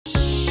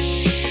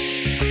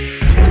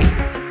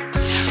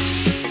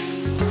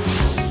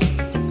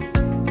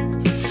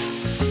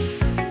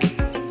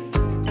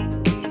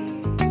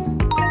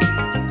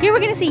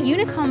see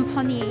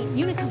유니컴퍼니.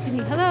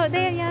 Hello.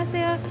 네,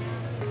 안녕하세요.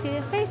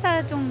 그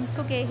회사 좀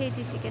소개해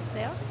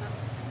주시겠어요?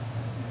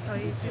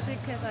 저희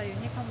주식회사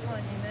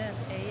유니컴퍼니는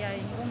AI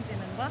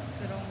인공지능과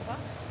드론과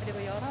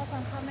그리고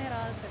열화상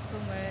카메라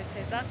제품을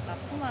제작,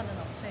 납품하는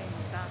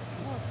업체입니다.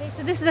 Okay,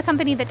 so this is a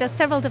company that does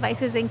several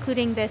devices,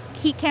 including this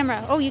heat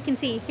camera. Oh, you can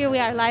see, here we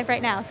are live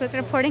right now. So it's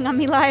reporting on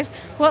me live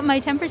what my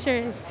temperature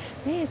is.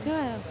 네,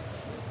 좋아요.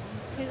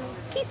 그리고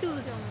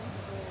기술 좀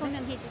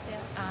설명해 주세요.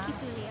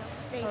 기술이요.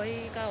 네.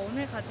 저희가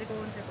오늘 가지고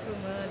온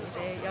제품은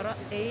이제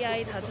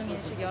AI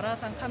다중인식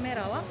열화상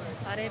카메라와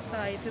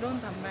RFI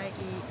드론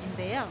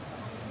단말기인데요.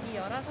 이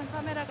열화상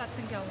카메라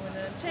같은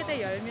경우는 최대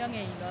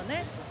 10명의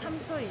인원을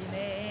 3초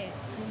이내에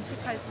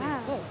인식할 수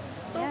있고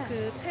또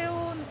그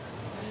체온이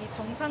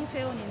정상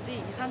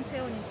체온인지 이상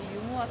체온인지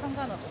유무와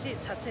상관없이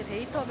자체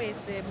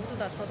데이터베이스에 모두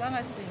다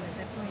저장할 수 있는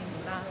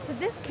제품입니다. So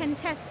this can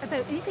test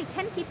about, did you say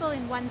 10 people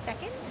in 1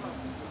 second?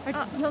 Or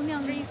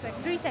 3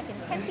 seconds. 3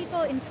 seconds. 10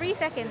 people in 3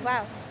 seconds.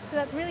 Wow. So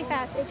that's really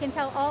fast. It can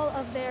tell all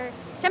of their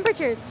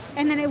temperatures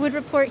and then it would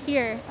report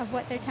here of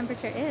what their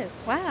temperature is.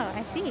 Wow,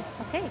 I see.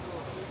 Okay.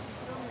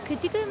 그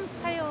지금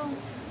활용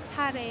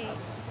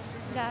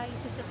사례가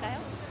있으실까요?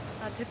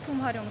 제품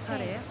활용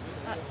사례요?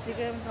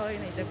 지금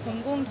저희는 이제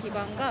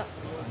공공기관과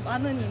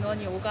많은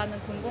인원이 오가는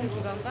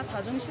공공기관과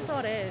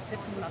다중시설에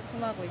제품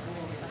납품하고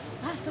있습니다.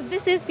 So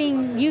this is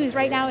being used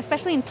right now,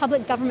 especially in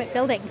public government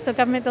buildings. So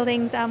government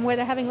buildings where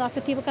they're having lots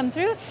of people come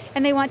through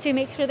and they want to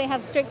make sure they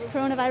have strict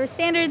coronavirus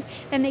standards,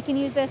 then they can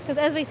use this because,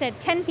 as we said,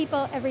 10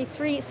 people every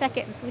 3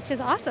 seconds, which is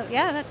awesome.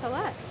 Yeah, that's a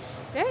lot.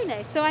 Very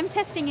nice. So I'm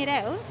testing it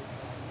out.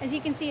 As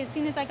you can see, as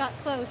soon as I got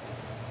close,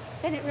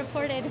 then it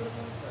reported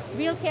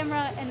real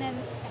camera and then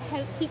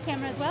heat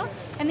camera as well.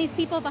 And these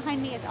people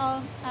behind me, it's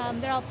all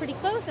they're all pretty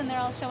close and they're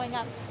all showing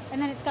up.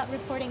 And then it's got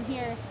reporting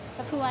here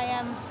of who I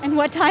am and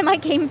what time I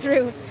came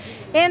through.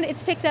 And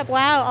it's picked up,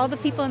 wow, all the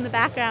people in the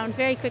background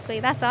very quickly.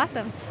 That's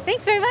awesome.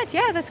 Thanks very much.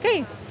 Yeah, that's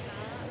great.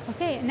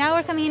 Okay, now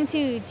we're coming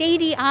into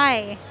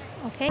JDI.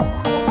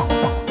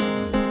 Okay.